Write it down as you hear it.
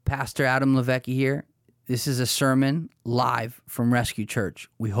Pastor Adam Levecki here. This is a sermon live from Rescue Church.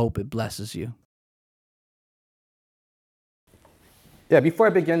 We hope it blesses you. Yeah, before I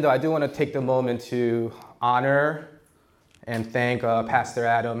begin, though, I do want to take the moment to honor and thank Pastor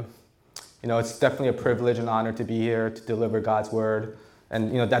Adam. You know, it's definitely a privilege and honor to be here to deliver God's word.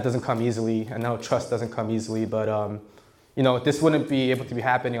 And, you know, that doesn't come easily. I know trust doesn't come easily, but, you know, this wouldn't be able to be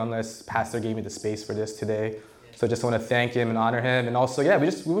happening unless Pastor gave me the space for this today. So I just want to thank him and honor him. And also, yeah, we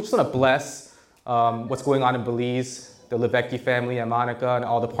just want to bless what's going on in Belize, the Levecki family and Monica and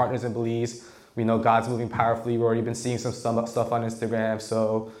all the partners in Belize. We know God's moving powerfully. We've already been seeing some stuff on Instagram.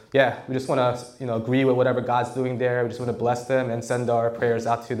 So yeah, we just want to, you know, agree with whatever God's doing there. We just want to bless them and send our prayers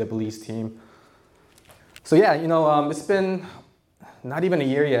out to the Belize team. So yeah, you know, it's been not even a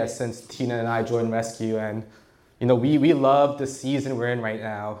year yet since Tina and I joined Rescue. And, you know, we love the season we're in right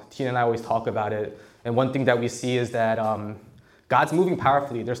now. Tina and I always talk about it. And one thing that we see is that God's moving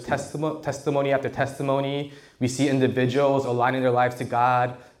powerfully. There's testimony after testimony. We see individuals aligning their lives to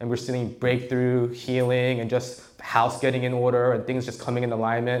God, and we're seeing breakthrough, healing, and just the house getting in order and things just coming in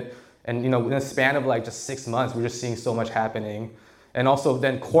alignment. And, you know, in a span of like just 6 months, we're just seeing so much happening. And also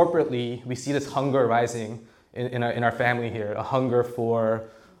then corporately, we see this hunger rising in our family here, a hunger for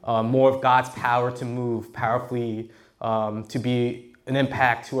more of God's power to move powerfully, to be an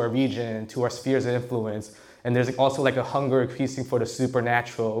impact to our region, to our spheres of influence. And there's also like a hunger increasing for the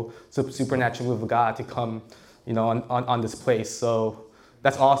supernatural move of God to come, you know, on this place. So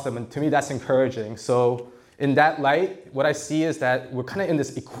that's awesome. And to me, that's encouraging. So in that light, what I see is that we're kind of in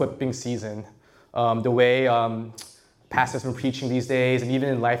this equipping season. The way Pastor's been preaching these days, and even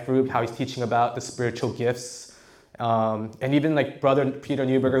in Life Group, how he's teaching about the spiritual gifts. And even like Brother Peter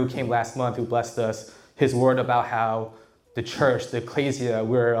Newberger, who came last month, who blessed us, his word about how the church, the ecclesia,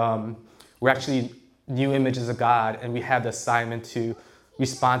 we're actually new images of God, and we have the assignment to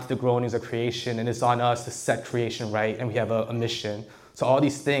respond to the groanings of creation, and it's on us to set creation right, and we have a mission. So all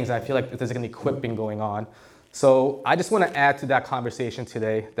these things, I feel like there's an equipping going on. So I just want to add to that conversation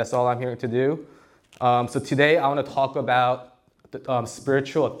today. That's all I'm here to do. So today I want to talk about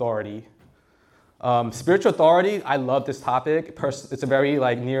spiritual authority. Spiritual authority, I love this topic. It's a very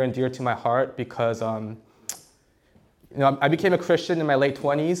like near and dear to my heart because you know, I became a Christian in my late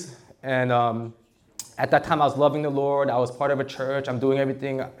 20s, and at that time I was loving the Lord. I was part of a church. I'm doing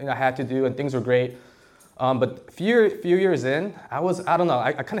everything I had to do, and things were great. But a few years in, I don't know,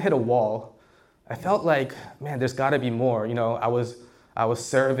 I kind of hit a wall. I felt like, man, there's got to be more. You know, I was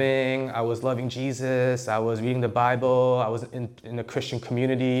serving, I was loving Jesus, I was reading the Bible, I was in a Christian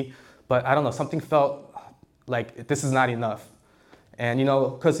community, but I don't know, something felt like this is not enough. And you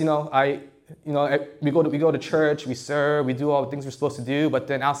know, because you know, we go to church, we serve, we do all the things we're supposed to do, but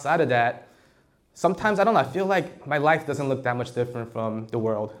then outside of that, sometimes, I don't know, I feel like my life doesn't look that much different from the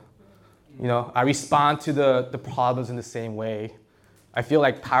world. You know, I respond to the problems in the same way. I feel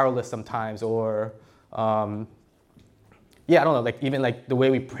like powerless sometimes, or, yeah, I don't know, like even like the way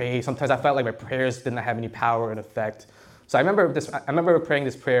we pray, sometimes I felt like my prayers didn't have any power and effect. So I remember praying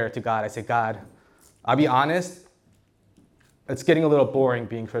this prayer to God. I said, God, I'll be honest, it's getting a little boring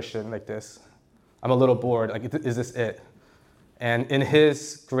being Christian like this. I'm a little bored, like, is this it? And in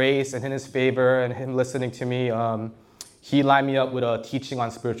his grace and in his favor and him listening to me, he lined me up with a teaching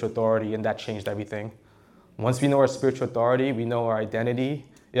on spiritual authority, and that changed everything. Once we know our spiritual authority, we know our identity,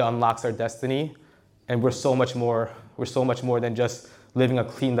 it unlocks our destiny, and we're so much more than just living a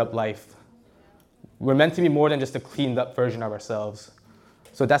cleaned up life. We're meant to be more than just a cleaned up version of ourselves.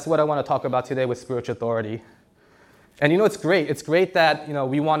 So that's what I want to talk about today with spiritual authority. And you know, it's great. It's great that, you know,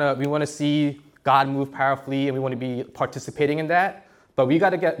 we want to see God move powerfully, and we want to be participating in that. But we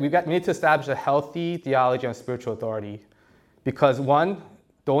need to establish a healthy theology on spiritual authority. Because one,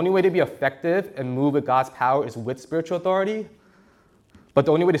 the only way to be effective and move with God's power is with spiritual authority. But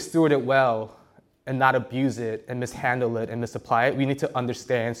the only way to steward it well and not abuse it and mishandle it and misapply it, we need to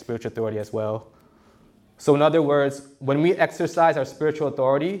understand spiritual authority as well. So in other words, when we exercise our spiritual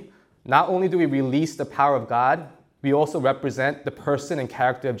authority, not only do we release the power of God, we also represent the person and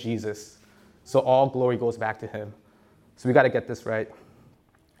character of Jesus. So all glory goes back to him. So we got to get this right.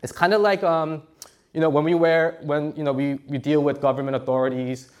 It's kind of like, you know, when we deal with government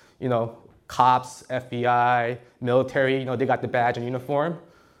authorities, you know, cops, FBI, military, you know, they got the badge and uniform.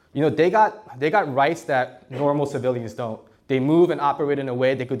 You know, they got rights that normal civilians don't. They move and operate in a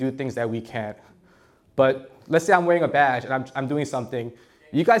way they could do things that we can't. But let's say I'm wearing a badge and I'm doing something.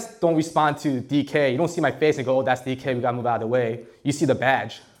 You guys don't respond to DK. You don't see my face and go, oh, that's DK, we gotta move out of the way. You see the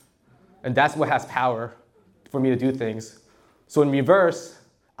badge. And that's what has power for me to do things. So in reverse,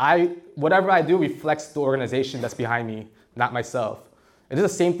 whatever I do reflects the organization that's behind me, not myself. And this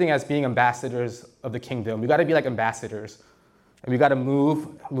is the same thing as being ambassadors of the kingdom. We got to be like ambassadors. And we got to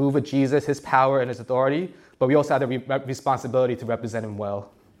move with Jesus, his power and his authority, but we also have the responsibility to represent him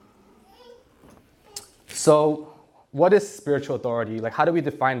well. So what is spiritual authority? Like, how do we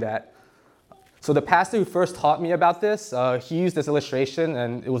define that? So the pastor who first taught me about this, he used this illustration,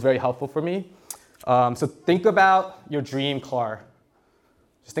 and it was very helpful for me. So think about your dream car.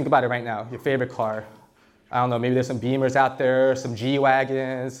 Just think about it right now, your favorite car. I don't know, maybe there's some Beamers out there, some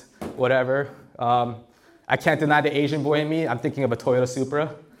G-Wagons, whatever. I can't deny the Asian boy in me. I'm thinking of a Toyota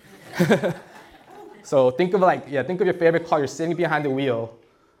Supra. So think of your favorite car. You're sitting behind the wheel,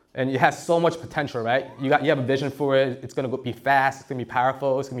 and it has so much potential, right? You have a vision for it. It's gonna be fast. It's gonna be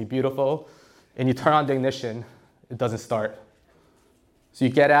powerful. It's gonna be beautiful. And you turn on the ignition, it doesn't start. So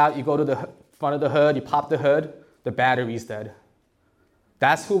you get out, you go to the front of the hood, you pop the hood, the battery's dead.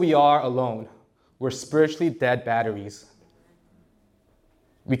 That's who we are alone. We're spiritually dead batteries.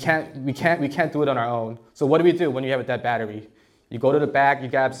 We can't do it on our own. So what do we do when you have a dead battery? You go to the back, you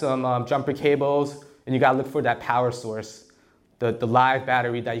grab some jumper cables, and you gotta look for that power source, the live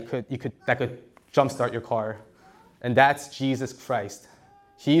battery that could jumpstart your car. And that's Jesus Christ.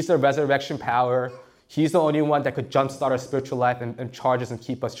 He's the resurrection power. He's the only one that could jumpstart our spiritual life and charge us and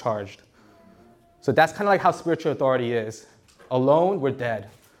keep us charged. So that's kind of like how spiritual authority is. Alone, we're dead,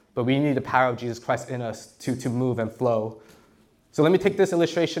 but we need the power of Jesus Christ in us to move and flow. So let me take this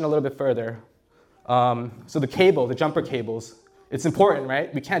illustration a little bit further. So the jumper cables, it's important,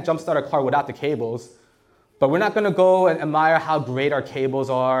 right? We can't jumpstart a car without the cables, but we're not gonna go and admire how great our cables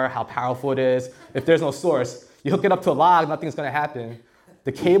are, how powerful it is, if there's no source. You hook it up to a log, nothing's gonna happen.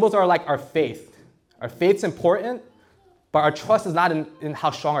 The cables are like our faith. Our faith's important, but our trust is not in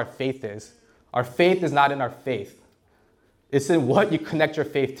how strong our faith is. Our faith is not in our faith. It's in what you connect your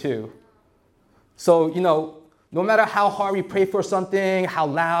faith to. So, no matter how hard we pray for something, how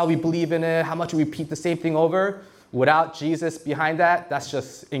loud we believe in it, how much we repeat the same thing over, without Jesus behind that, that's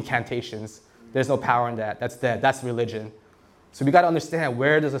just incantations. There's no power in that. That's dead. That's religion. So we got to understand,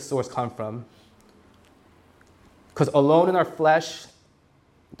 where does the source come from? Because alone in our flesh,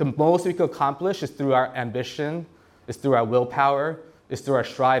 the most we could accomplish is through our ambition, is through our willpower, is through our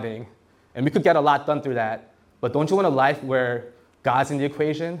striving. And we could get a lot done through that. But don't you want a life where God's in the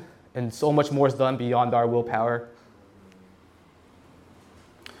equation and so much more is done beyond our willpower?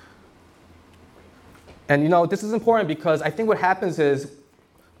 And this is important because I think what happens is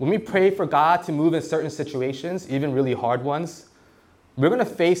when we pray for God to move in certain situations, even really hard ones, we're going to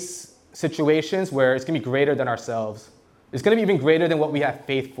face situations where it's going to be greater than ourselves. It's going to be even greater than what we have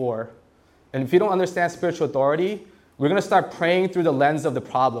faith for. And if you don't understand spiritual authority, we're going to start praying through the lens of the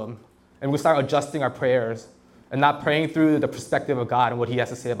problem. And we'll start adjusting our prayers and not praying through the perspective of God and what he has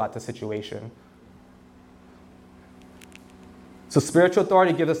to say about the situation. So spiritual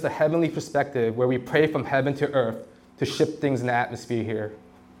authority gives us the heavenly perspective where we pray from heaven to earth to shift things in the atmosphere here.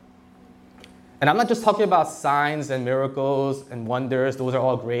 And I'm not just talking about signs and miracles and wonders. Those are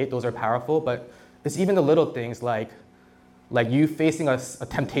all great. Those are powerful. But it's even the little things like you facing a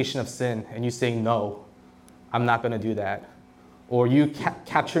temptation of sin and you saying, no, I'm not going to do that. Or you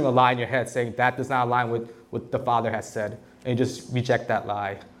capturing a lie in your head saying that does not align with what the Father has said, and you just reject that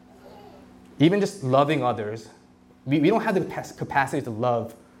lie. Even just loving others. We don't have the capacity to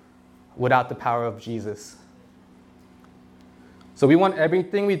love without the power of Jesus. So we want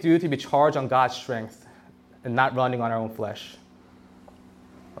everything we do to be charged on God's strength and not running on our own flesh.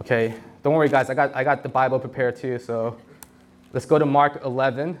 Okay, don't worry guys, I got the Bible prepared too, so let's go to Mark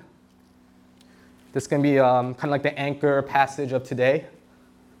 11. This can be kind of like the anchor passage of today.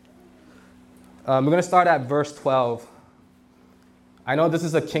 We're going to start at verse 12. I know this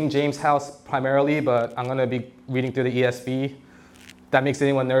is a King James house primarily, but I'm going to be reading through the ESV. If that makes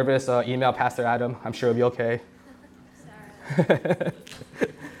anyone nervous, email Pastor Adam. I'm sure it'll be okay.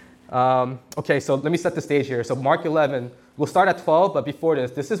 Okay, so let me set the stage here. So Mark 11, we'll start at 12, but before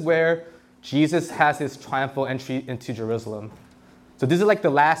this is where Jesus has his triumphal entry into Jerusalem. So this is like the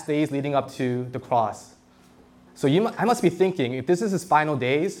last days leading up to the cross. So I must be thinking, if this is his final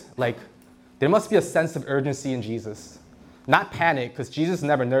days, there must be a sense of urgency in Jesus. Not panic, because Jesus is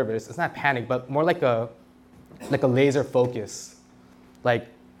never nervous. It's not panic, but more like a laser focus. I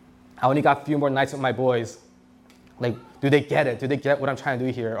only got a few more nights with my boys. Do they get it? Do they get what I'm trying to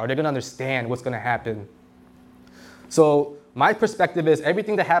do here? Are they going to understand what's going to happen? So my perspective is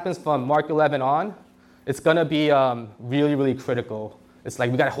everything that happens from Mark 11 on, it's going to be really, really critical. It's we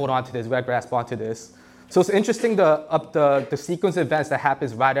got to hold on to this. We got to grasp onto this. So it's interesting the sequence of events that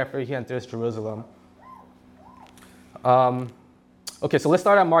happens right after he enters Jerusalem. Okay, so let's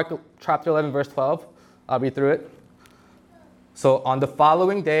start at Mark chapter 11, verse 12. I'll read through it. So on the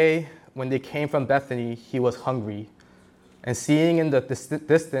following day, when they came from Bethany, he was hungry. And seeing in the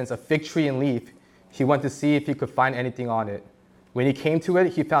distance a fig tree and leaf, he went to see if he could find anything on it. When he came to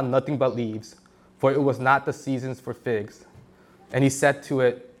it, he found nothing but leaves, for it was not the season for figs. And he said to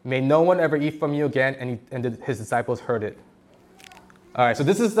it, "May no one ever eat from you again." And his disciples heard it. All right, so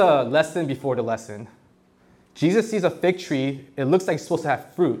this is the lesson before the lesson. Jesus sees a fig tree. It looks like it's supposed to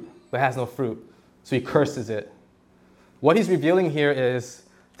have fruit, but it has no fruit. So he curses it. What he's revealing here is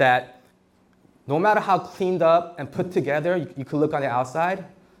that no matter how cleaned up and put together you could look on the outside,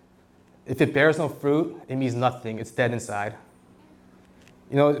 if it bears no fruit, it means nothing. It's dead inside.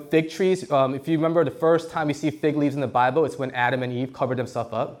 You know, fig trees, if you remember the first time we see fig leaves in the Bible, it's when Adam and Eve covered themselves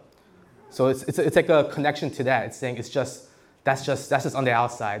up. So it's like a connection to that. It's saying that's just on the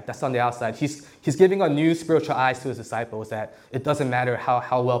outside. That's on the outside. He's giving a new spiritual eyes to his disciples that it doesn't matter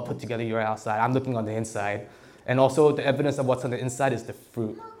how well put together you're outside. I'm looking on the inside. And also the evidence of what's on the inside is the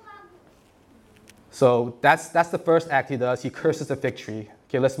fruit. So that's the first act he does. He curses the fig tree.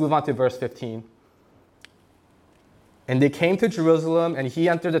 Okay, let's move on to verse 15. And they came to Jerusalem, and he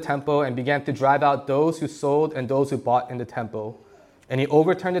entered the temple and began to drive out those who sold and those who bought in the temple. And he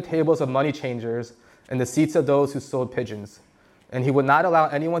overturned the tables of money changers and the seats of those who sold pigeons. And he would not allow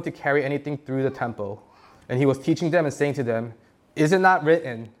anyone to carry anything through the temple. And he was teaching them and saying to them, "Is it not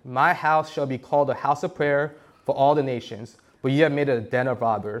written, 'My house shall be called a house of prayer for all the nations,' but ye have made it a den of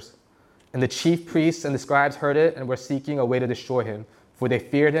robbers." And the chief priests and the scribes heard it and were seeking a way to destroy him, for they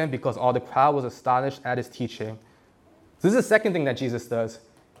feared him because all the crowd was astonished at his teaching. So this is the second thing that Jesus does.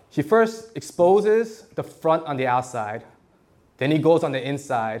 He first exposes the front on the outside. Then he goes on the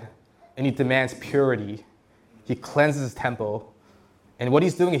inside and he demands purity. He cleanses his temple. And what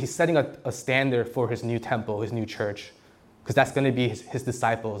he's doing is he's setting a standard for his new temple, his new church, because that's going to be his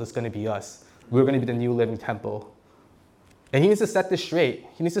disciples. It's going to be us. We're going to be the new living temple. And he needs to set this straight.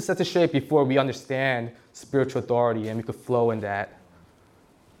 He needs to set this straight before we understand spiritual authority and we could flow in that.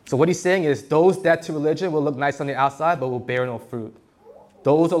 So what he's saying is those dead to religion will look nice on the outside, but will bear no fruit.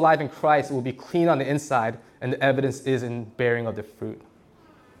 Those alive in Christ will be clean on the inside, and the evidence is in bearing of the fruit.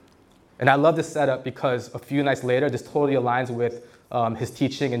 And I love this setup because a few nights later, this totally aligns with his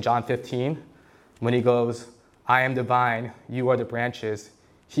teaching in John 15, when he goes, "I am the vine, you are the branches.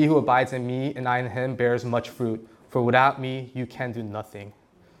 He who abides in me and I in him bears much fruit, for without me you can do nothing."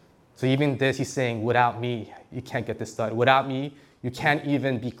 So even this, he's saying, without me, you can't get this done. Without me, you can't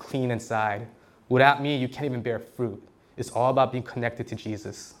even be clean inside. Without me, you can't even bear fruit. It's all about being connected to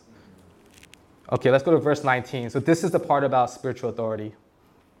Jesus. Okay, let's go to verse 19. So this is the part about spiritual authority.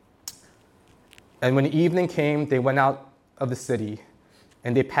 "And when evening came, they went out of the city,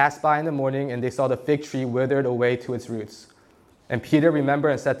 and they passed by in the morning, and they saw the fig tree withered away to its roots. And Peter remembered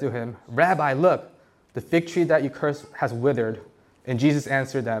and said to him, 'Rabbi, look, the fig tree that you cursed has withered.' And Jesus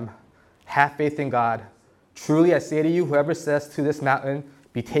answered them, 'Have faith in God. Truly I say to you, whoever says to this mountain,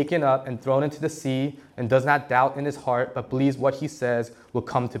 be taken up and thrown into the sea, and does not doubt in his heart, but believes what he says will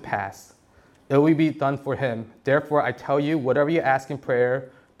come to pass, it will be done for him. Therefore I tell you, whatever you ask in prayer,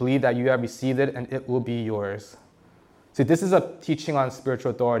 believe that you have received it, and it will be yours.'" See, this is a teaching on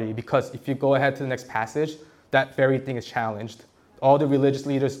spiritual authority, because if you go ahead to the next passage, that very thing is challenged. All the religious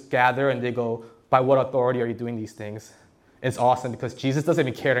leaders gather and they go, "By what authority are you doing these things?" It's awesome because Jesus doesn't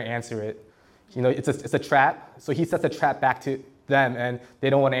even care to answer it. You know, it's a trap. So he sets a trap back to them and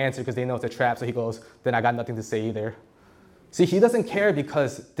they don't want to answer because they know it's a trap. So he goes, "Then I got nothing to say either." See, he doesn't care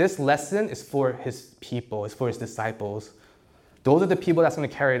because this lesson is for his people. It's for his disciples. Those are the people that's going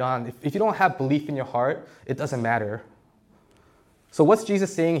to carry it on. If you don't have belief in your heart, it doesn't matter. So what's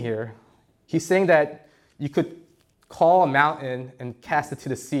Jesus saying here? He's saying that you could call a mountain and cast it to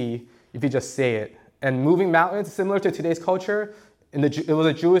the sea if you just say it. And moving mountains, similar to today's culture, it was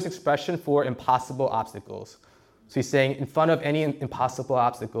a Jewish expression for impossible obstacles. So he's saying in front of any impossible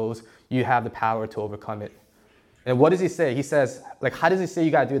obstacles, you have the power to overcome it. And what does he say? He says, how does he say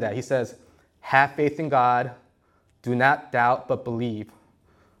you got to do that? He says, "Have faith in God. Do not doubt, but believe.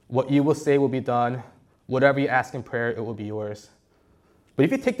 What you will say will be done. Whatever you ask in prayer, it will be yours." But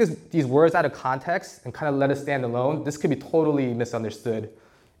if you take these words out of context and kind of let it stand alone, this could be totally misunderstood.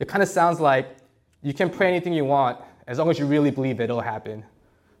 It kind of sounds like you can pray anything you want. As long as you really believe it, it'll happen.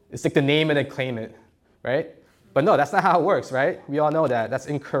 It's like the name it and claim it, right? But no, that's not how it works, right? We all know that. That's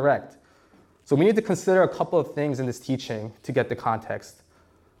incorrect. So we need to consider a couple of things in this teaching to get the context.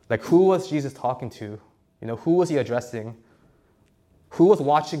 Like, who was Jesus talking to? Who was he addressing? Who was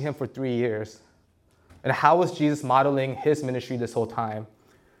watching him for 3 years? And how was Jesus modeling his ministry this whole time?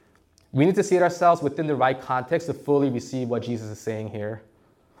 We need to see it ourselves within the right context to fully receive what Jesus is saying here.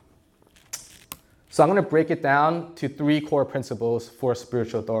 So I'm going to break it down to 3 core principles for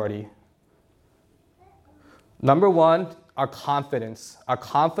spiritual authority. Number 1, our confidence. Our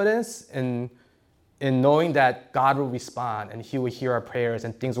confidence in knowing that God will respond and he will hear our prayers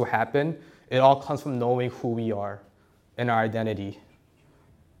and things will happen. It all comes from knowing who we are and our identity.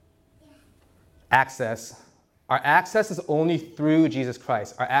 Access. Our access is only through Jesus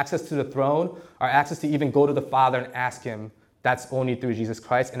Christ. Our access to the throne, our access to even go to the Father and ask him, that's only through Jesus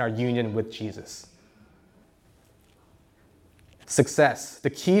Christ and our union with Jesus. Success. The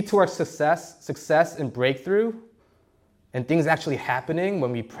key to our success and breakthrough and things actually happening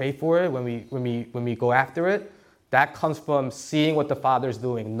when we pray for it, when we go after it, that comes from seeing what the Father is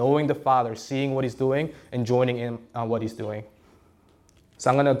doing, knowing the Father, seeing what he's doing, and joining in on what he's doing. So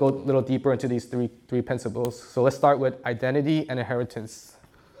I'm going to go a little deeper into these three principles. So let's start with identity and inheritance.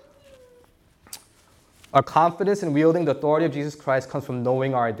 Our confidence in wielding the authority of Jesus Christ comes from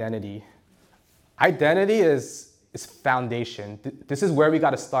knowing our identity. Identity is foundation. This is where we got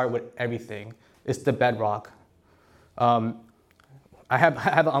to start with everything. It's the bedrock. I have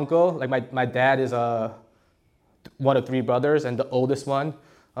an uncle. Like my dad is one of 3 brothers, and the oldest one.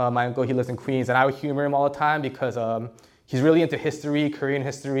 My uncle, he lives in Queens, and I would humor him all the time because he's really into history, Korean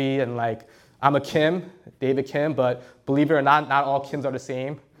history, and like I'm a Kim, David Kim, but believe it or not all Kims are the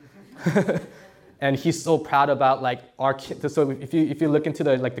same. And he's so proud about like our Kim. So if you look into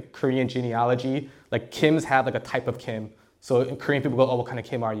the Korean genealogy, like Kims have like a type of Kim. So Korean people go, oh, what kind of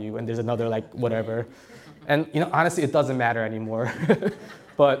Kim are you? And there's another like whatever. And honestly, it doesn't matter anymore.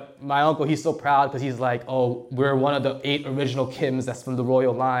 But my uncle, he's so proud because he's like, oh, we're one of the 8 original Kims that's from the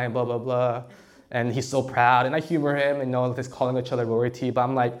royal line, blah, blah, blah. And he's so proud. And I humor him and just calling each other royalty. But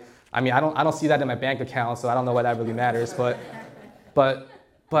I'm like, I don't see that in my bank account, so I don't know why that really matters. But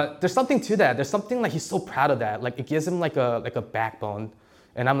there's something to that. There's something like he's so proud of that. Like it gives him like a backbone.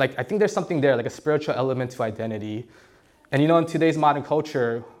 And I'm like, I think there's something there, like a spiritual element to identity. And in today's modern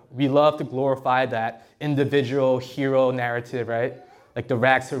culture, we love to glorify that individual hero narrative, right? Like the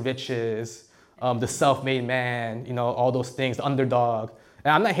rags to riches, the self-made man, all those things, the underdog.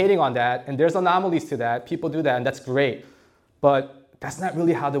 And I'm not hating on that. And there's anomalies to that. People do that, and that's great. But that's not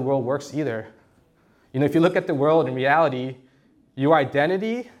really how the world works either. If you look at the world in reality, your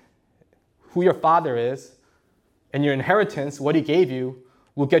identity, who your father is, and your inheritance, what he gave you,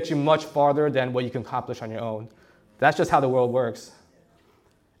 will get you much farther than what you can accomplish on your own. That's just how the world works.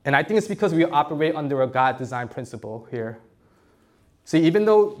 And I think it's because we operate under a God-designed principle here. See, even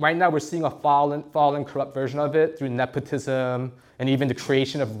though right now we're seeing a fallen, corrupt version of it through nepotism and even the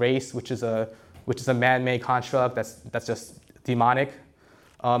creation of race, which is a man-made construct that's just demonic.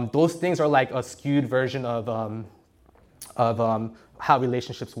 Those things are like a skewed version of how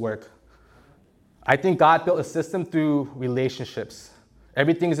relationships work. I think God built a system through relationships.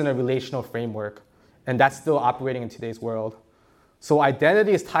 Everything is in a relational framework, and that's still operating in today's world. So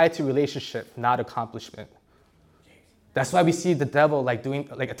identity is tied to relationship, not accomplishment. That's why we see the devil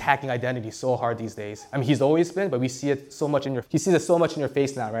attacking identity so hard these days. I mean, he's always been, but we see it so much he sees it so much in your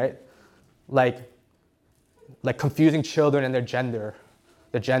face now, right? Like confusing children and their gender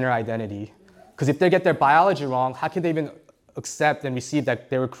identity. Because if they get their biology wrong, how can they even accept and receive that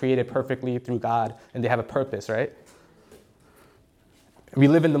they were created perfectly through God and they have a purpose, right? We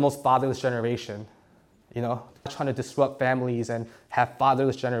live in the most fatherless generation, trying to disrupt families and have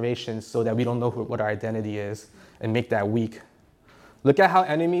fatherless generations so that we don't know what our identity is and make that weak. Look at how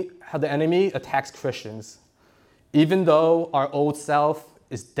the enemy attacks Christians. Even though our old self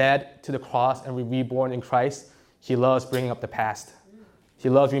is dead to the cross and we're reborn in Christ, he loves bringing up the past. He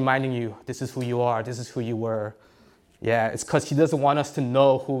loves reminding you, this is who you are, this is who you were. Yeah, it's because he doesn't want us to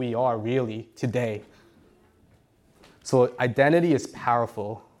know who we are really today. So identity is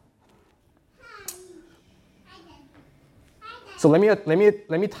powerful. So let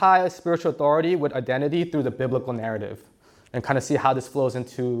me tie spiritual authority with identity through the biblical narrative and kind of see how this flows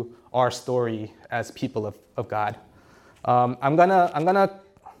into our story as people of God. I'm gonna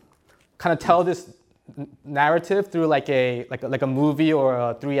kind of tell this narrative through like a movie or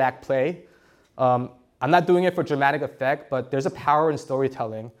a 3-act play. I'm not doing it for dramatic effect, but there's a power in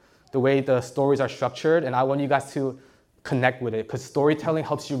storytelling, the way the stories are structured, and I want you guys to connect with it because storytelling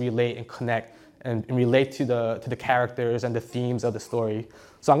helps you relate and connect and relate to the characters and the themes of the story.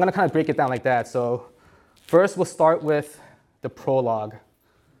 So I'm gonna kind of break it down like that. So first we'll start with the prologue.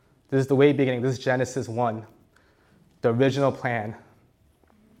 This is the way beginning. This is Genesis 1, the original plan.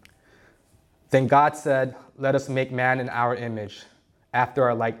 Then God said, let us make man in our image, after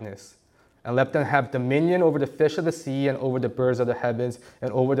our likeness, and let them have dominion over the fish of the sea and over the birds of the heavens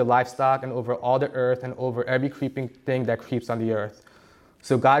and over the livestock and over all the earth and over every creeping thing that creeps on the earth.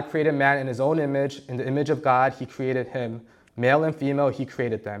 So God created man in his own image. In the image of God, he created him. Male and female, he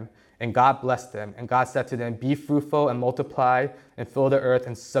created them. And God blessed them. And God said to them, be fruitful and multiply and fill the earth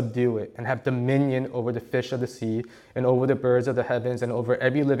and subdue it and have dominion over the fish of the sea and over the birds of the heavens and over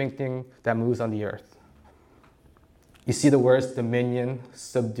every living thing that moves on the earth. You see the words dominion,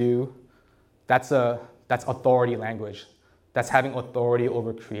 subdue. That's authority language. That's having authority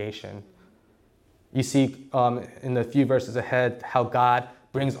over creation. You see in the few verses ahead how God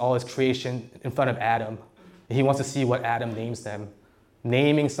brings all his creation in front of Adam. He wants to see what Adam names them.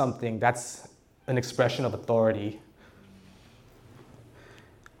 Naming something, that's an expression of authority.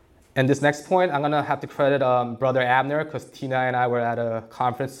 And this next point, I'm going to have to credit Brother Abner, because Tina and I were at a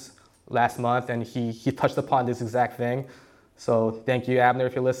conference last month, and he touched upon this exact thing. So thank you, Abner,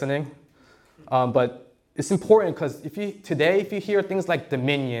 if you're listening. But it's important because if you hear things like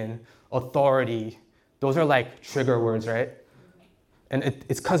dominion, authority, those are like trigger words, right? And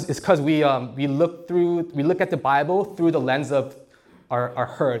it's because we look at the Bible through the lens of our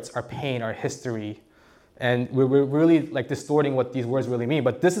hurts, our pain, our history, and we're really like distorting what these words really mean.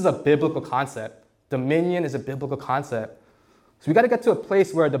 But this is a biblical concept. Dominion is a biblical concept. So we got to get to a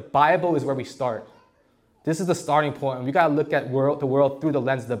place where the Bible is where we start. This is the starting point, and we got to look at the world through the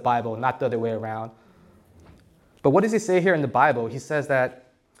lens of the Bible, not the other way around. But what does he say here in the Bible? He says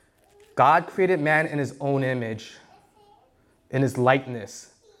that God created man in his own image, in his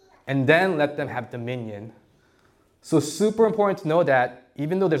likeness, and then let them have dominion. So super important to know that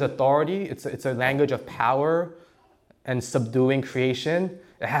even though there's authority, it's a language of power and subduing creation,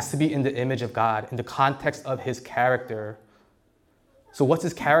 it has to be in the image of God, in the context of his character. So what's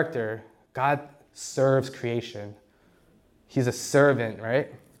his character? God serves creation. He's a servant,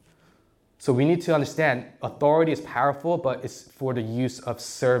 right? So we need to understand authority is powerful, but it's for the use of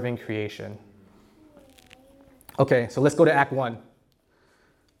serving creation. Okay, so let's go to Act 1.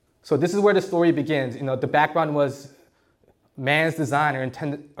 So this is where the story begins. The background was man's design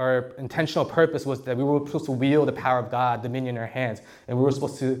or intentional purpose was that we were supposed to wield the power of God, dominion in our hands, and we were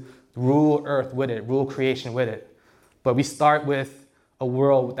supposed to rule earth with it, rule creation with it. But we start with a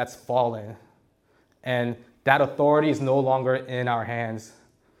world that's fallen, and that authority is no longer in our hands.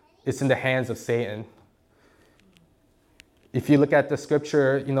 It's in the hands of Satan. If you look at the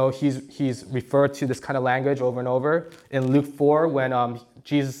scripture, he's referred to this kind of language over and over. In Luke 4, when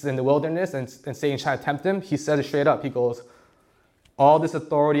Jesus is in the wilderness and Satan's trying to tempt him, he says it straight up. He goes, all this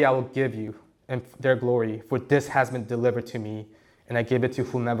authority I will give you and their glory, for this has been delivered to me, and I give it to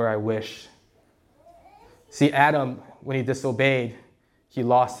whomever I wish. See, Adam, when he disobeyed, he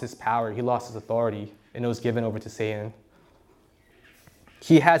lost his power, he lost his authority, and it was given over to Satan.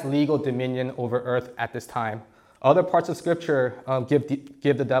 He has legal dominion over earth at this time. Other parts of Scripture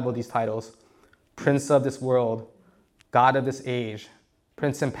give the devil these titles: Prince of this world, God of this age,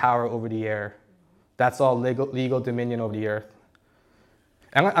 Prince in power over the air. That's all legal dominion over the earth.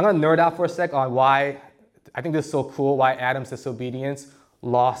 I'm going to nerd out for a sec on why I think this is so cool, why Adam's disobedience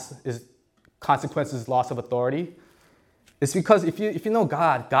loss of authority. It's because if you know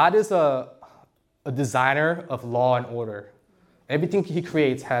God is a designer of law and order. Everything he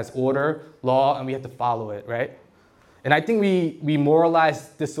creates has order, law, and we have to follow it, right? And I think we moralize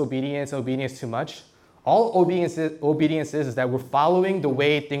disobedience and obedience too much. All obedience is that we're following the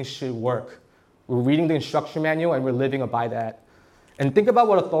way things should work. We're reading the instruction manual and we're living by that. And think about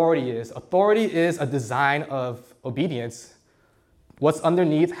what authority is. Authority is a design of obedience. What's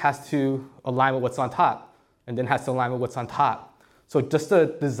underneath has to align with what's on top, and then has to align with what's on top. So just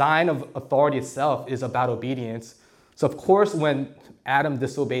the design of authority itself is about obedience. So of course, when Adam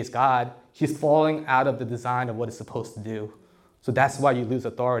disobeys God, he's falling out of the design of what it's supposed to do. So that's why you lose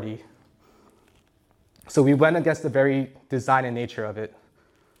authority. So we went against the very design and nature of it.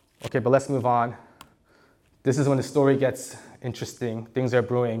 Okay, but let's move on. This is when the story gets interesting. Things are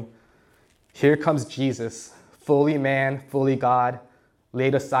brewing. Here comes Jesus, fully man, fully God,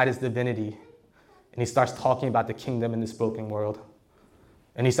 laid aside his divinity. And he starts talking about the kingdom in this broken world.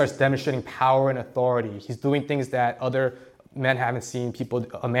 And he starts demonstrating power and authority. He's doing things that other men haven't seen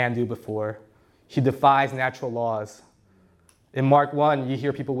a man do before. He defies natural laws. In Mark 1, you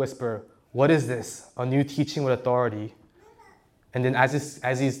hear people whisper, "What is this? A new teaching with authority." And then as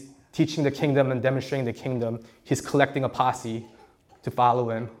he's teaching the kingdom and demonstrating the kingdom, he's collecting a posse to follow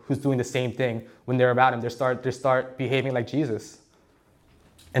him, who's doing the same thing. When they're about him, they start behaving like Jesus.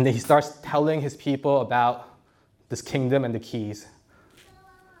 And then he starts telling his people about this kingdom and the keys.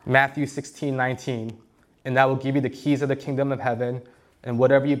 Matthew 16:19, and that will give you the keys of the kingdom of heaven, and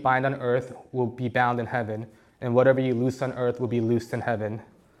whatever you bind on earth will be bound in heaven, and whatever you loose on earth will be loosed in heaven.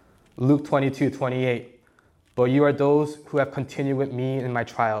 Luke 22:28, but you are those who have continued with me in my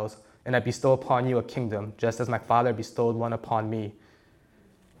trials, and I bestow upon you a kingdom, just as my Father bestowed one upon me.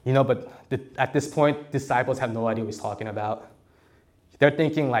 But at this point, disciples have no idea what he's talking about. They're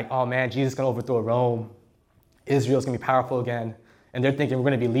thinking like, oh man, Jesus is going to overthrow Rome. Israel's going to be powerful again. And they're thinking we're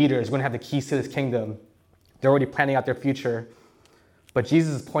going to be leaders. We're going to have the keys to this kingdom. They're already planning out their future. But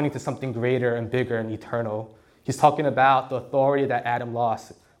Jesus is pointing to something greater and bigger and eternal. He's talking about the authority that Adam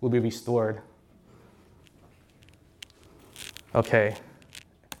lost will be restored. Okay,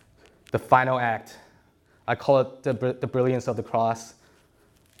 the final act. I call it the brilliance of the cross.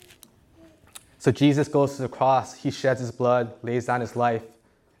 So Jesus goes to the cross, he sheds his blood, lays down his life,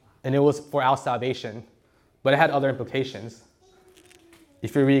 and it was for our salvation, but it had other implications.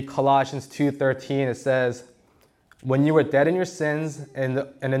 If you read Colossians 2:13, it says, when you were dead in your sins and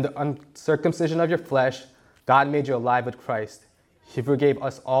in the uncircumcision of your flesh, God made you alive with Christ. He forgave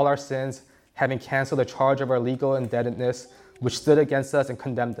us all our sins, having canceled the charge of our legal indebtedness, which stood against us and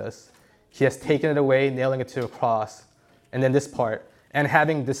condemned us. He has taken it away, nailing it to a cross. And then this part, and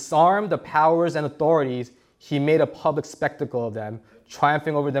having disarmed the powers and authorities, he made a public spectacle of them,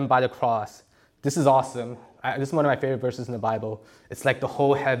 triumphing over them by the cross. This is awesome. This is one of my favorite verses in the Bible. It's like the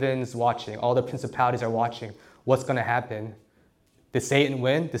whole heavens watching. All the principalities are watching. What's going to happen? Did Satan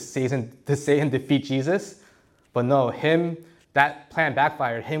win? Did Satan defeat Jesus? But no, that plan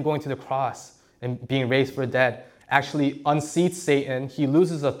backfired. Him going to the cross and being raised from the dead actually unseats Satan. He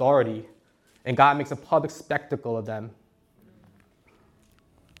loses authority. And God makes a public spectacle of them.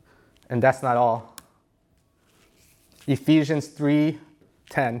 And that's not all. Ephesians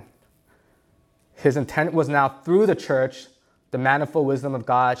 3:10. His intent was now through the church, the manifold wisdom of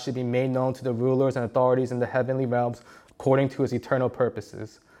God should be made known to the rulers and authorities in the heavenly realms according to his eternal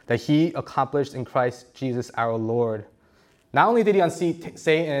purposes, that he accomplished in Christ Jesus our Lord. Not only did he unseat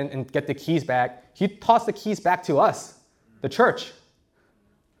Satan and get the keys back, he tossed the keys back to us, the church,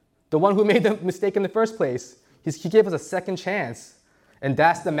 the one who made the mistake in the first place. He gave us a second chance. And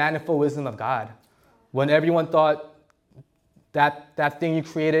that's the manifold wisdom of God. When everyone thought that thing you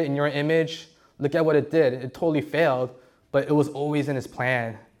created in your image, look at what it did. It totally failed, but it was always in his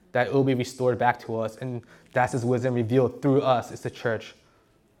plan that it will be restored back to us. And that's his wisdom revealed through us. It's the church.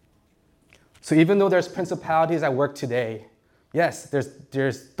 So even though there's principalities at work today, yes,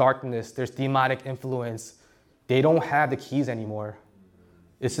 there's darkness, there's demonic influence. They don't have the keys anymore.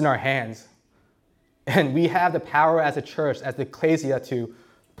 It's in our hands. And we have the power as a church, as the ecclesia, to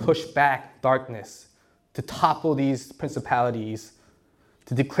push back darkness, to topple these principalities,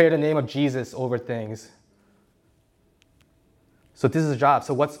 to declare the name of Jesus over things. So this is a job.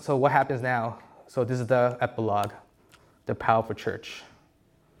 So what happens now? So this is the epilogue, the powerful church.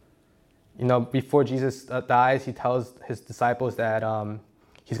 Before Jesus dies, he tells his disciples that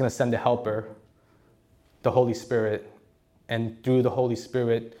he's going to send the helper, the Holy Spirit. And through the Holy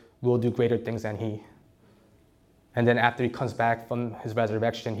Spirit, we'll do greater things than he. And then after he comes back from his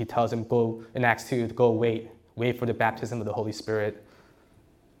resurrection, he tells him, go in Acts 2, to go wait for the baptism of the Holy Spirit.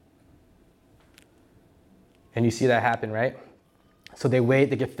 And you see that happen, right? So they wait,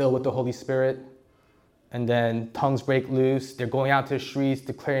 they get filled with the Holy Spirit, and then tongues break loose. They're going out to the streets,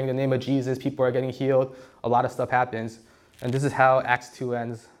 declaring the name of Jesus. People are getting healed. A lot of stuff happens. And this is how Acts 2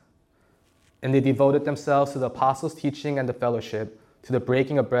 ends. And they devoted themselves to the apostles' teaching and the fellowship, to the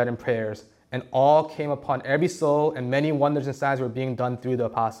breaking of bread and prayers. And all came upon every soul, and many wonders and signs were being done through the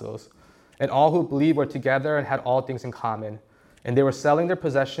apostles. And all who believed were together and had all things in common. And they were selling their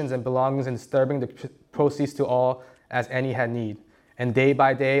possessions and belongings and distributing the proceeds to all as any had need. And day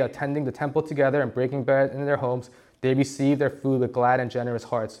by day, attending the temple together and breaking bread in their homes, they received their food with glad and generous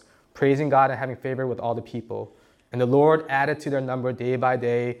hearts, praising God and having favor with all the people. And the Lord added to their number day by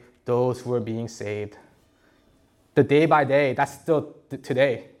day those who were being saved. The day by day, that's still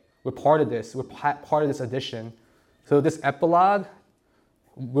today. We're part of this. We're part of this addition. So this epilogue,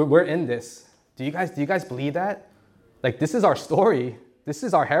 we're in this. Do you guys believe that? Like, this is our story. This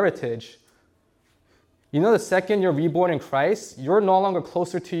is our heritage. The second you're reborn in Christ, you're no longer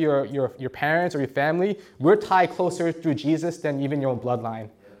closer to your parents or your family. We're tied closer through Jesus than even your own bloodline.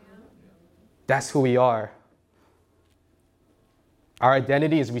 That's who we are. Our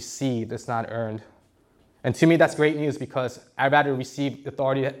identity is received. It's not earned. And to me, that's great news because I'd rather receive the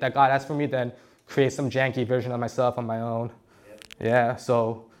authority that God has for me than create some janky version of myself on my own. Yeah,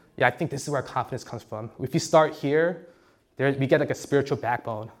 I think this is where confidence comes from. If you start here, we get like a spiritual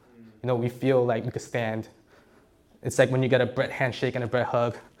backbone. We feel like we could stand. It's like when you get a Brett handshake and a Brett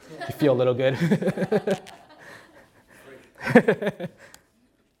hug, you feel a little good.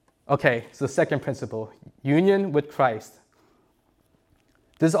 Okay, so the second principle, union with Christ.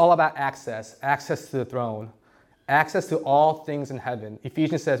 This is all about access to the throne. access to all things in heaven.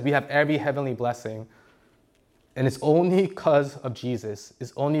 Ephesians says we have every heavenly blessing. And it's only because of Jesus.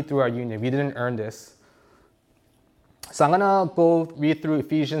 It's only through our union. We didn't earn this. So I'm going to go read through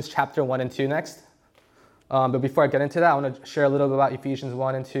Ephesians chapter 1 and 2 next. But before I get into that, I want to share a little bit about Ephesians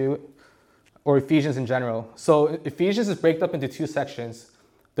 1 and 2, or Ephesians in general. So Ephesians is broken up into two sections.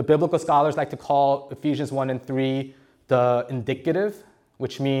 The biblical scholars like to call Ephesians 1 and 3 the indicative,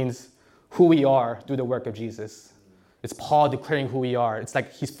 which means who we are through the work of Jesus. It's Paul declaring who we are. It's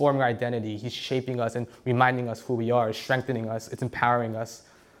like he's forming our identity. He's shaping us and reminding us who we are. It's strengthening us. It's empowering us.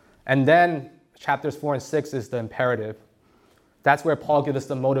 And then chapters 4 and 6 is the imperative. That's where Paul gives us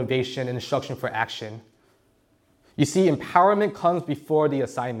the motivation and instruction for action. You see, empowerment comes before the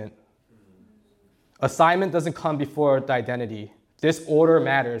assignment. Assignment doesn't come before the identity. This order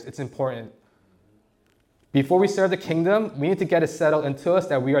matters. It's important. Before we serve the kingdom, we need to get it settled into us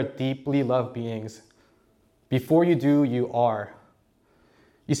that we are deeply loved beings. Before you do, you are.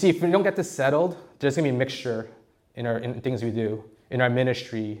 You see, if we don't get this settled, there's going to be a mixture in things we do, in our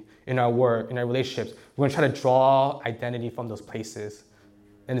ministry, in our work, in our relationships. We're going to try to draw identity from those places,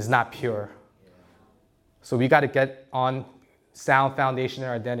 and it's not pure. So we got to get on sound foundation in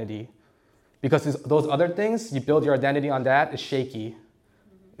our identity, because those other things, you build your identity on that, is shaky.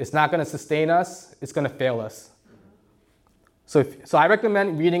 It's not going to sustain us. It's going to fail us. So I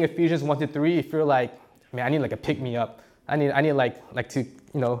recommend reading Ephesians 1 to 3 if you're like, man, I need like a pick me up. I need like to,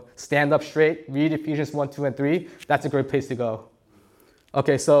 stand up straight. Read Ephesians 1, 2, and 3. That's a great place to go.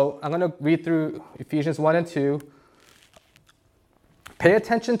 Okay, so I'm going to read through Ephesians 1 and 2. Pay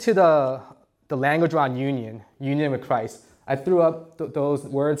attention to the language around union with Christ. I threw up those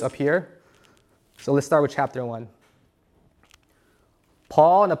words up here. So let's start with chapter 1.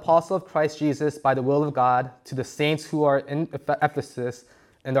 Paul, an apostle of Christ Jesus, by the will of God, to the saints who are in Ephesus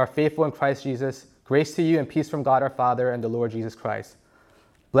and are faithful in Christ Jesus, grace to you and peace from God our Father and the Lord Jesus Christ.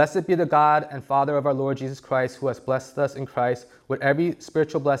 Blessed be the God and Father of our Lord Jesus Christ, who has blessed us in Christ with every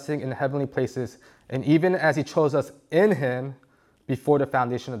spiritual blessing in the heavenly places, and even as he chose us in him before the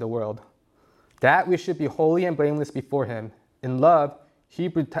foundation of the world, that we should be holy and blameless before him. In love, he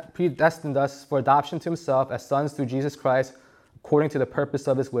predestined us for adoption to himself as sons through Jesus Christ, according to the purpose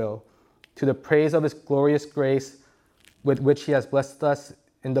of his will, to the praise of his glorious grace with which he has blessed us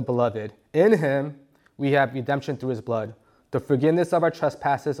in the beloved. In him we have redemption through his blood, the forgiveness of our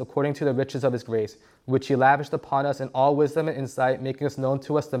trespasses according to the riches of his grace, which he lavished upon us in all wisdom and insight, making us known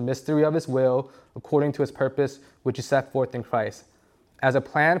to us the mystery of his will, according to his purpose, which he set forth in Christ, as a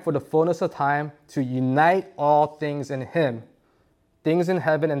plan for the fullness of time to unite all things in him, things in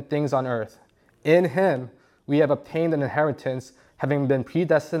heaven and things on earth. In him we have obtained an inheritance, having been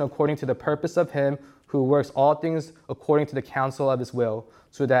predestined according to the purpose of him who works all things according to the counsel of his will,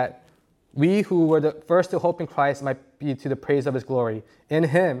 so that we who were the first to hope in Christ might be to the praise of his glory. In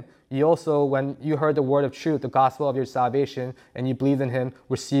him, ye also, when you heard the word of truth, the gospel of your salvation, and you believed in him,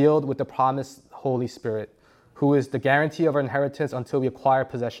 were sealed with the promised Holy Spirit, who is the guarantee of our inheritance until we acquire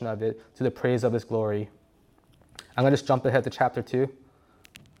possession of it, to the praise of his glory. I'm going to just jump ahead to chapter 2.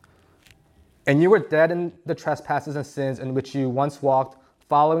 And you were dead in the trespasses and sins in which you once walked,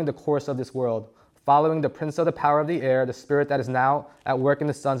 following the course of this world, following the prince of the power of the air, the spirit that is now at work in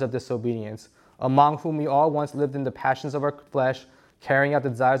the sons of disobedience, among whom we all once lived in the passions of our flesh, carrying out the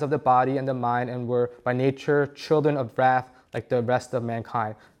desires of the body and the mind, and were by nature children of wrath like the rest of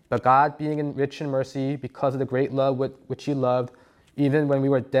mankind. But God, being rich in mercy, because of the great love with which he loved, even when we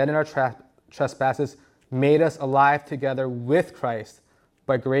were dead in our trespasses, made us alive together with Christ.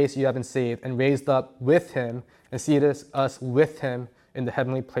 By grace you have been saved, and raised up with him, and seated us with him in the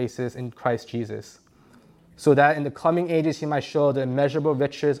heavenly places in Christ Jesus, so that in the coming ages he might show the immeasurable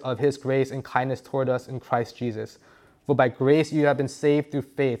riches of his grace and kindness toward us in Christ Jesus. For by grace you have been saved through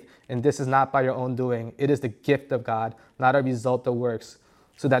faith, and this is not by your own doing. It is the gift of God, not a result of works,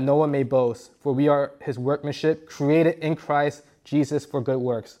 so that no one may boast. For we are his workmanship, created in Christ Jesus for good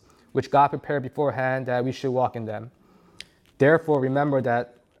works, which God prepared beforehand that we should walk in them. Therefore, remember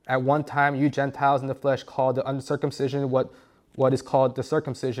that at one time you Gentiles in the flesh called the uncircumcision what is called the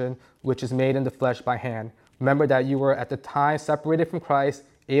circumcision, which is made in the flesh by hand. Remember that you were at the time separated from Christ,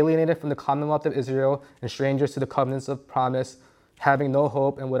 alienated from the commonwealth of Israel, and strangers to the covenants of promise, having no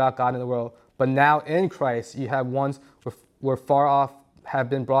hope and without God in the world. But now in Christ you have once were far off,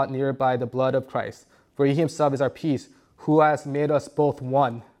 have been brought near by the blood of Christ. For he himself is our peace, who has made us both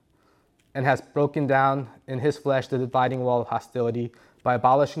one, and has broken down in his flesh the dividing wall of hostility by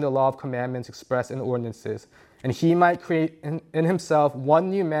abolishing the law of commandments expressed in ordinances. And he might create in himself one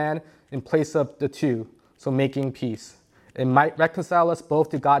new man in place of the two, so making peace, and might reconcile us both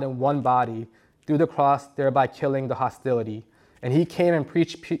to God in one body, through the cross, thereby killing the hostility. And he came and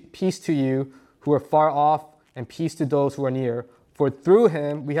preached peace to you who are far off and peace to those who are near. For through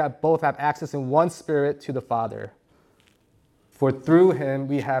him we both have access in one spirit to the Father. For through him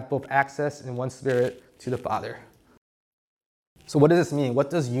we have both access in one spirit to the Father. So what does this mean? What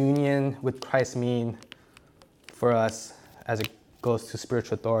does union with Christ mean for us as it goes to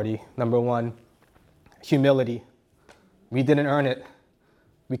spiritual authority? Number one, humility. We didn't earn it.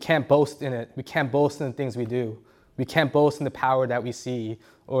 We can't boast in it. We can't boast in the things we do. We can't boast in the power that we see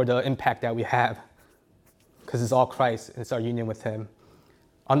or the impact that we have, because it's all Christ and it's our union with him.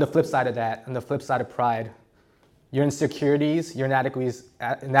 On the flip side of that, on the flip side of pride, your insecurities, your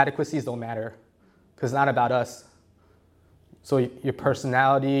inadequacies don't matter, because it's not about us. So your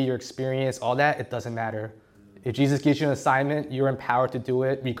personality, your experience, all that, it doesn't matter. If Jesus gives you an assignment, you're empowered to do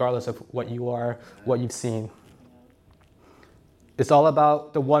it regardless of what you are, what you've seen. It's all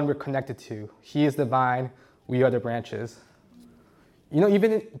about the one we're connected to. He is the vine, we are the branches. You know,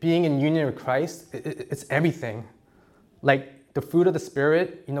 even being in union with Christ, it's everything. Like the fruit of the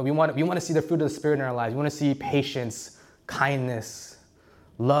Spirit, you know, we want to see the fruit of the Spirit in our lives. We want to see patience, kindness,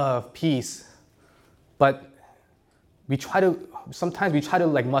 love, peace. But sometimes we try to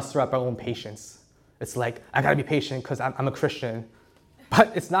like muster up our own patience. It's like, I gotta be patient because I'm a Christian.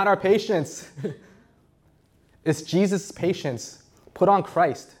 But it's not our patience. It's Jesus' patience. Put on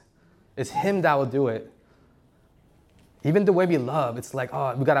Christ. It's him that will do it. Even the way we love, it's like,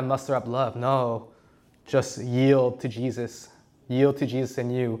 oh, we gotta muster up love. No, just yield to Jesus. Yield to Jesus in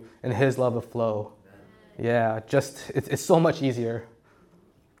you, and his love will flow. Yeah, it's so much easier.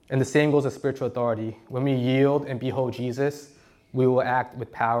 And the same goes with spiritual authority. When we yield and behold Jesus, we will act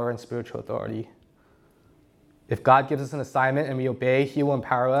with power and spiritual authority. If God gives us an assignment and we obey, he will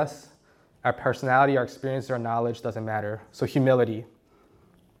empower us. Our personality, our experience, our knowledge doesn't matter. So humility.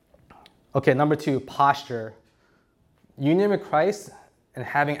 Okay, number two, posture. Union with Christ and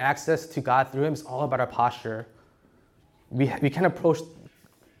having access to God through him is all about our posture. We can approach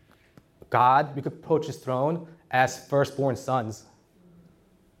God, we could approach his throne as firstborn sons.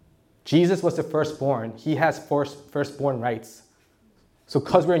 Jesus was the firstborn. He has firstborn rights. So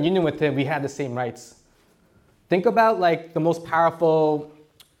because we're in union with him, we have the same rights. Think about like the most powerful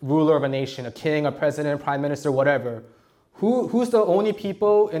ruler of a nation, a king, a president, prime minister, whatever. Who's the only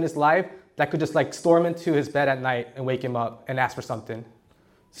people in his life that could just like storm into his bed at night and wake him up and ask for something?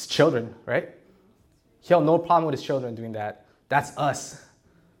 His children, right? He had no problem with his children doing that. That's us.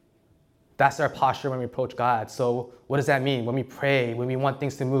 That's our posture when we approach God. So what does that mean? When we pray, when we want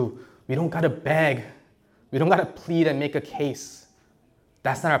things to move, we don't gotta beg. We don't gotta plead and make a case.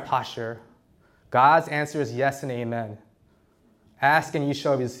 That's not our posture. God's answer is yes and amen. Ask and you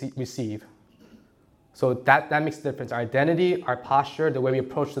shall receive. So that makes a difference. Our identity, our posture, the way we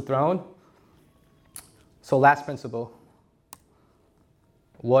approach the throne. So last principle.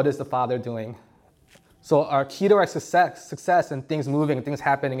 What is the Father doing? So our key to our success and things moving and things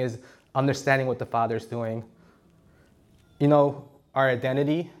happening is understanding what the Father is doing. You know, our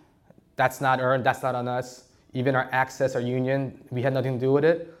identity, that's not earned, that's not on us. Even our access, our union, we had nothing to do with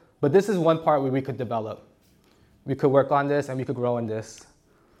it. But this is one part where we could develop. We could work on this and we could grow in this.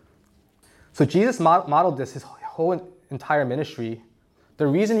 So Jesus modeled this his whole entire ministry. The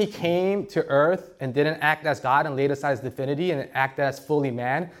reason he came to earth and didn't act as God and laid aside his divinity and act as fully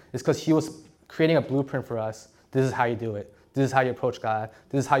man is because he was creating a blueprint for us. This is how you do it. This is how you approach God.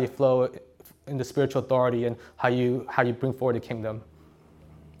 This is how you flow in the spiritual authority and how you bring forward the kingdom.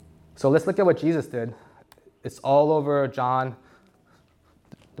 So let's look at what Jesus did. It's all over John,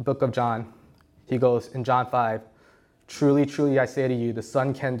 the book of John. He goes in John 5, truly, truly, I say to you, the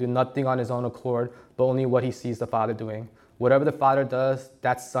Son can do nothing on his own accord, but only what he sees the Father doing. Whatever the Father does,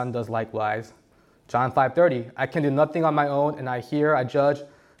 that Son does likewise. John 5:30, I can do nothing on my own, and I hear, I judge,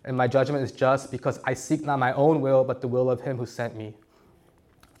 and my judgment is just, because I seek not my own will, but the will of him who sent me.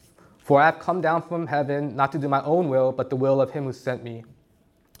 For I have come down from heaven, not to do my own will, but the will of him who sent me.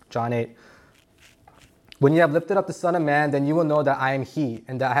 John 8, when you have lifted up the Son of Man, then you will know that I am he,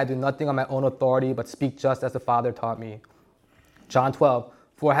 and that I do nothing on my own authority, but speak just as the Father taught me. John 12,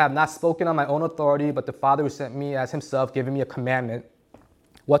 for I have not spoken on my own authority, but the Father who sent me as himself given me a commandment,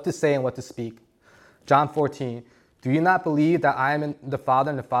 what to say and what to speak. John 14, do you not believe that I am in the Father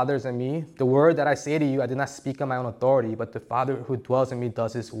and the Father is in me? The word that I say to you, I did not speak on my own authority, but the Father who dwells in me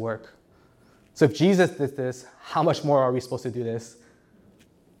does his work. So if Jesus did this, how much more are we supposed to do this?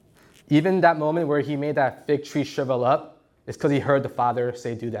 Even that moment where he made that fig tree shrivel up, it's because he heard the Father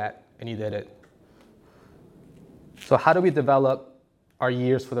say, do that, and he did it. So how do we develop our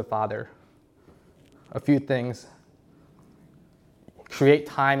years for the Father? A few things. Create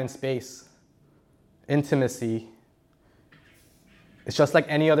time and space. intimacy. It's just like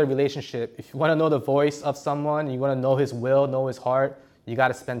any other relationship. If you want to know the voice of someone, you want to know his will, know his heart, you got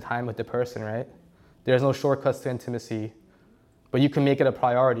to spend time with the person, right? There's no shortcuts to intimacy, but you can make it a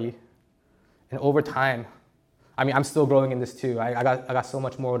priority. And over time, I mean, I'm still growing in this too. I got so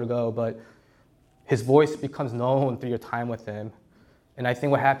much more to go, but his voice becomes known through your time with him. And I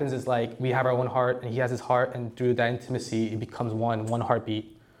think what happens is like we have our own heart and he has his heart, and through that intimacy, it becomes one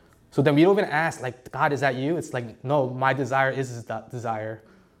heartbeat. So then we don't even ask, like, God, is that you? It's like, no, my desire is his desire.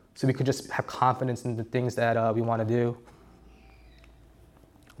 So we could just have confidence in the things that we want to do.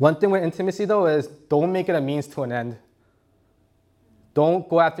 One thing with intimacy, though, is don't make it a means to an end. Don't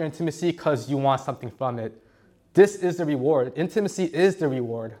go after intimacy because you want something from it. This is the reward. Intimacy is the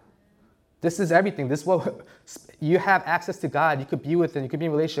reward. This is everything. This is what you have access to God. You could be with him. You could be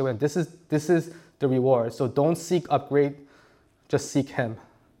in a relationship with him. This is the reward. So don't seek upgrade. Just seek him.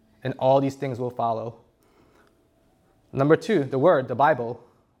 And all these things will follow. Number 2, the word, the Bible.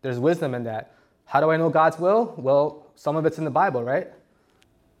 There's wisdom in that. How do I know God's will? Well, some of it's in the Bible, right?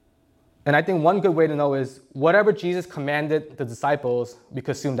 And I think one good way to know is whatever Jesus commanded the disciples, we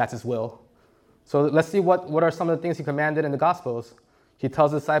could assume that's his will. So let's see what are some of the things he commanded in the Gospels. He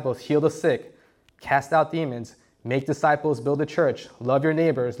tells the disciples, heal the sick, cast out demons, make disciples, build a church, love your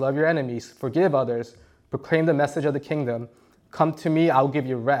neighbors, love your enemies, forgive others, proclaim the message of the kingdom. Come to me, I'll give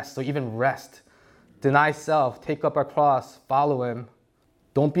you rest. So even rest. Deny self, take up our cross, follow him.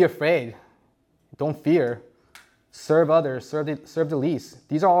 Don't be afraid. Don't fear. Serve others, serve the least.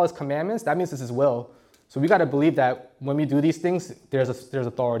 These are all his commandments. That means this is his will. So we got to believe that when we do these things, there's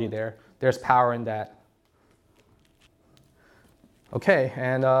authority there. There's power in that. Okay,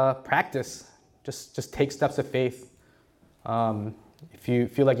 and practice. Just take steps of faith. If you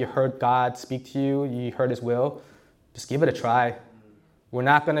feel like you heard God speak to you, you heard his will, just give it a try. We're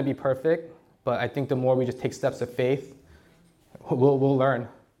not going to be perfect, but I think the more we just take steps of faith, we'll learn.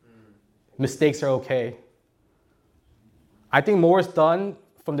 Mistakes are okay. I think more is done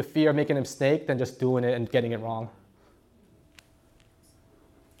from the fear of making a mistake than just doing it and getting it wrong.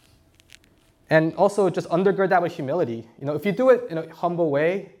 And also just undergird that with humility. You know, if you do it in a humble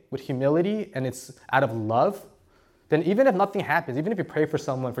way with humility and it's out of love, then even if nothing happens, even if you pray for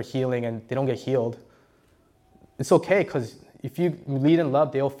someone for healing and they don't get healed, it's okay, because if you lead in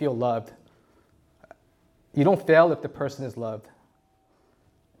love, they'll feel loved. You don't fail if the person is loved.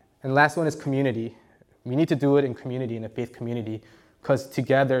 And last one is community. We need to do it in community, in a faith community, because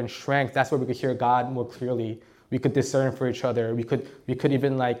together in strength, that's where we could hear God more clearly. We could discern for each other. We could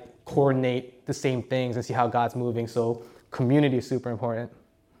even like coordinate the same things and see how God's moving. So community is super important.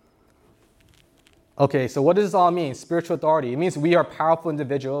 Okay, so what does this all mean? Spiritual authority. It means we are powerful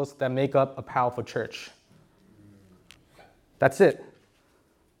individuals that make up a powerful church. That's it.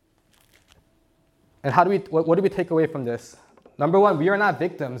 And what do we take away from this? Number 1, we are not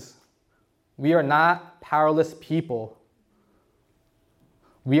victims. We are not powerless people.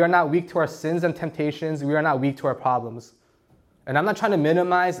 We are not weak to our sins and temptations. We are not weak to our problems. And I'm not trying to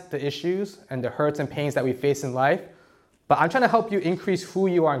minimize the issues and the hurts and pains that we face in life, but I'm trying to help you increase who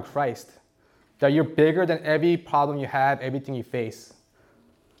you are in Christ. That you're bigger than every problem you have, everything you face.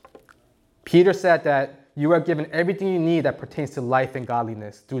 Peter said that you are given everything you need that pertains to life and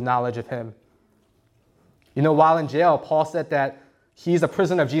godliness through knowledge of him. You know, while in jail, Paul said that he's a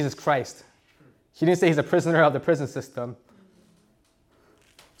prisoner of Jesus Christ. He didn't say he's a prisoner of the prison system.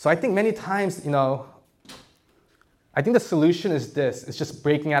 So I think many times, you know, I think the solution is this. It's just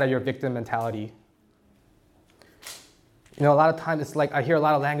breaking out of your victim mentality. You know, a lot of times it's like I hear a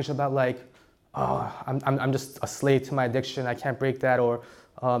lot of language about like, oh, I'm just a slave to my addiction. I can't break that, or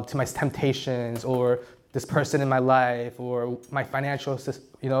to my temptations, or this person in my life, or my financial,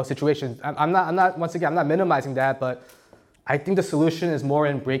 situation. I'm not. Once again, I'm not minimizing that, but I think the solution is more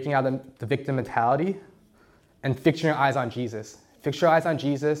in breaking out the victim mentality and fixing your eyes on Jesus. Fix your eyes on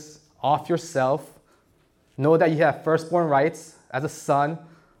Jesus, off yourself. Know that you have firstborn rights as a son.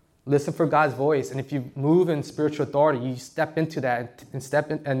 Listen for God's voice. And if you move in spiritual authority, you step into that and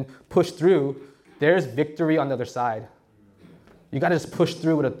step in and push through, there's victory on the other side. You got to just push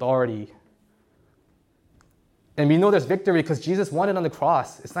through with authority. And we know there's victory because Jesus won it on the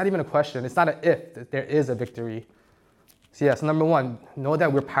cross. It's not even a question. It's not an if. There is a victory. So yes, number 1, know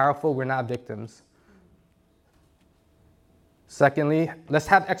that we're powerful. We're not victims. Secondly, let's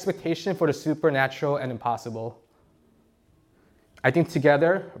have expectation for the supernatural and impossible. I think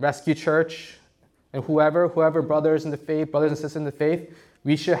together, Rescue Church and whoever brothers in the faith, brothers and sisters in the faith,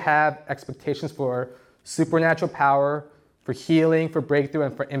 we should have expectations for supernatural power, for healing, for breakthrough,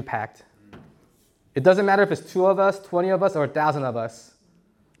 and for impact. It doesn't matter if it's 2 of us, 20 of us, or 1,000 of us.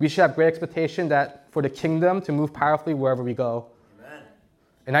 We should have great expectation that for the kingdom to move powerfully wherever we go. Amen.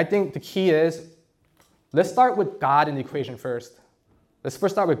 And I think the key is, let's start with God in the equation first. Let's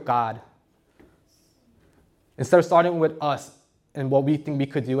first start with God. Instead of starting with us and what we think we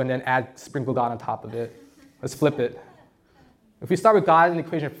could do and then sprinkle God on top of it. Let's flip it. If we start with God in the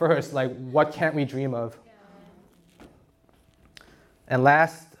equation first, like, what can't we dream of? And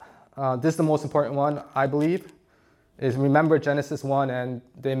last, this is the most important one, I believe, is remember Genesis 1 and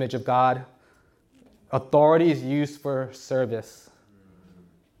the image of God. Authority is used for service.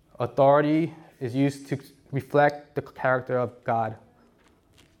 Authority is used to reflect the character of God.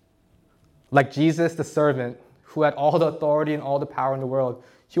 Like Jesus, the servant, who had all the authority and all the power in the world,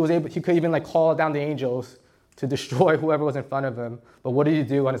 he could even like call down the angels to destroy whoever was in front of him. But what did he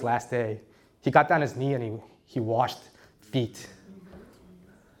do on his last day? He got down his knee and he washed feet.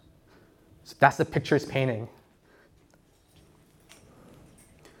 So that's the picture he's painting.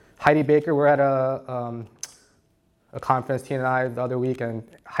 Heidi Baker, we're at a conference, Tina and I, the other week, and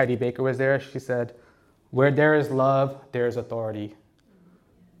Heidi Baker was there. She said, where there is love, there is authority.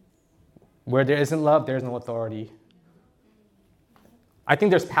 Where there isn't love, there is no authority. I think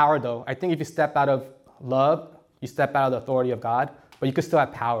there's power, though. I think if you step out of love, you step out of the authority of God, but you could still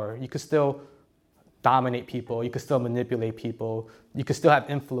have power. You could still dominate people. You could still manipulate people. You could still have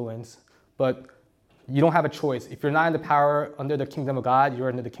influence, but you don't have a choice. If you're not in the power under the kingdom of God, you're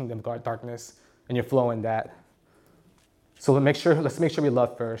under the kingdom of darkness, and you're flowing that. So let's make sure we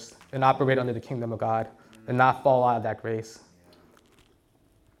love first and operate under the kingdom of God and not fall out of that grace.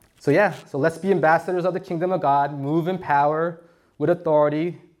 So let's be ambassadors of the kingdom of God, move in power, with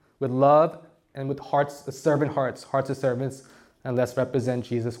authority, with love, and with servant hearts of servants, and let's represent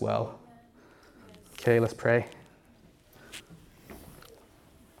Jesus well. Okay, let's pray.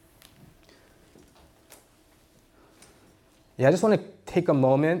 I just want to take a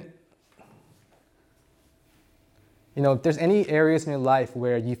moment. If there's any areas in your life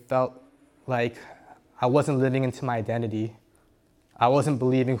where you felt like I wasn't living into my identity, I wasn't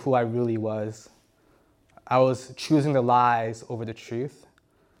believing who I really was, I was choosing the lies over the truth, I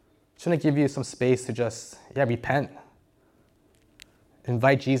just want to give you some space to just, repent.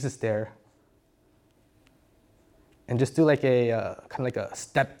 Invite Jesus there. And just do like a kind of like a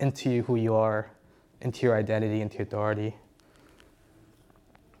step into who you are, into your identity, into your authority.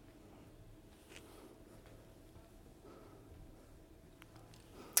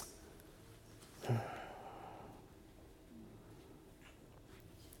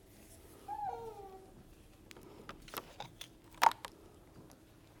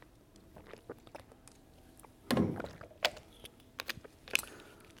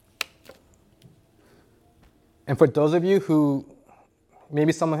 And for those of you who,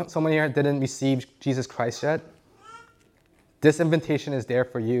 maybe someone here didn't receive Jesus Christ yet, this invitation is there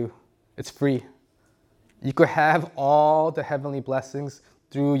for you. It's free. You could have all the heavenly blessings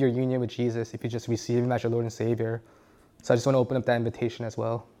through your union with Jesus if you just receive Him as your Lord and Savior. So I just want to open up that invitation as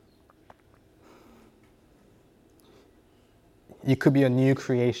well. You could be a new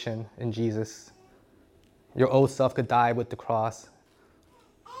creation in Jesus. Your old self could die with the cross.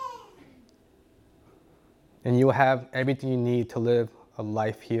 And you will have everything you need to live a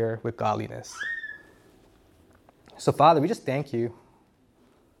life here with godliness. So Father, we just thank you.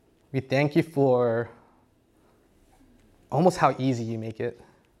 We thank you for almost how easy you make it.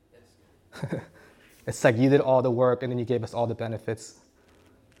 Yes. It's like you did all the work and then you gave us all the benefits.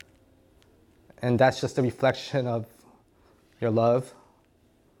 And that's just a reflection of your love,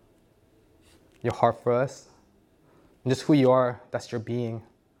 your heart for us, and just who you are. That's your being.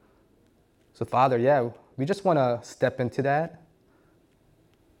 So Father, we just want to step into that.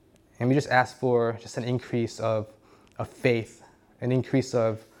 And we just ask for just an increase of faith, an increase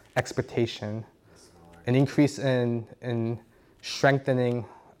of expectation, an increase in strengthening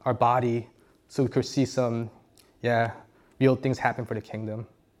our body so we could see some, real things happen for the kingdom.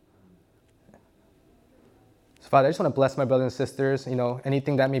 So Father, I just want to bless my brothers and sisters,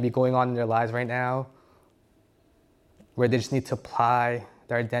 anything that may be going on in their lives right now, where they just need to apply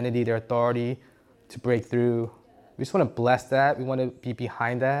their identity, their authority to break through. We just want to bless that. We want to be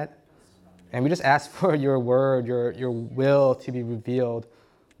behind that. And we just ask for your word, your will to be revealed.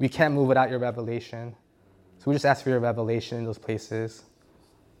 We can't move without your revelation. So we just ask for your revelation in those places.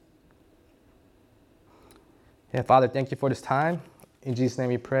 Father, thank you for this time. In Jesus' name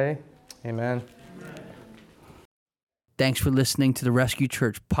we pray. Amen. Thanks for listening to the Rescue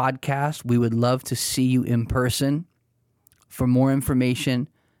Church podcast. We would love to see you in person. For more information,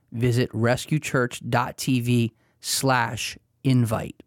 visit rescuechurch.tv/invite.